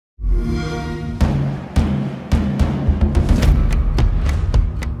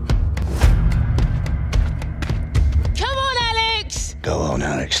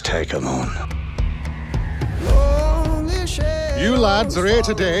take 'em on. You lads are here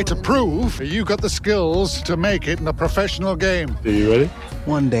today to prove you got the skills to make it in a professional game. Are you ready?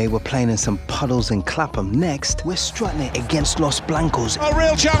 One day we're playing in some puddles in Clapham. Next, we're strutting it against Los Blancos. A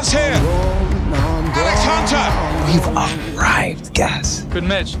real chance here. Alex Hunter. We've arrived, guys. Good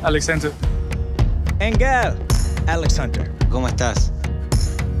match, Alex Hunter. Engel. Alex Hunter. ¿Cómo estás?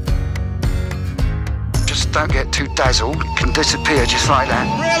 Just don't get too dazzled. Can disappear just like that.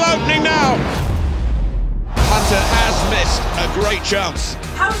 Real opening now. Hunter has missed a great chance.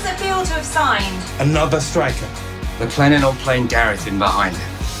 How does it feel to have signed? Another striker. They're planning on playing Gareth in behind him.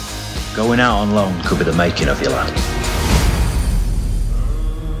 Going out on loan could be the making of you, lad.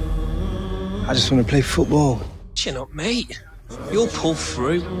 I just want to play football. Chin up, mate. You'll pull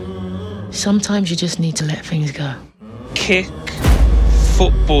through. Sometimes you just need to let things go. Kick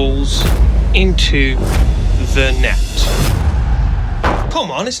footballs into the net. Come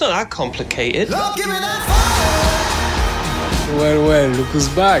on, it's not that complicated. Well, look who's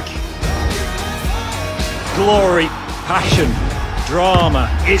back. Glory, passion, drama,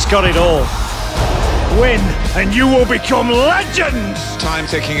 it's got it all. Win and you will become legends! Time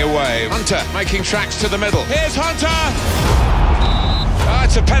ticking away. Hunter making tracks to the middle. Here's Hunter.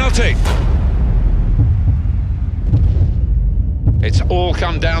 It's a penalty. It's all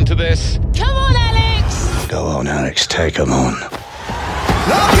come down to this. Come on, Alex! Go on, Alex, take 'em on.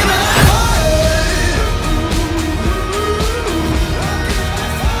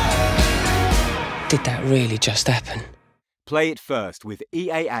 Did that really just happen? Play it first with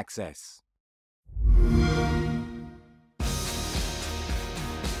EA Access.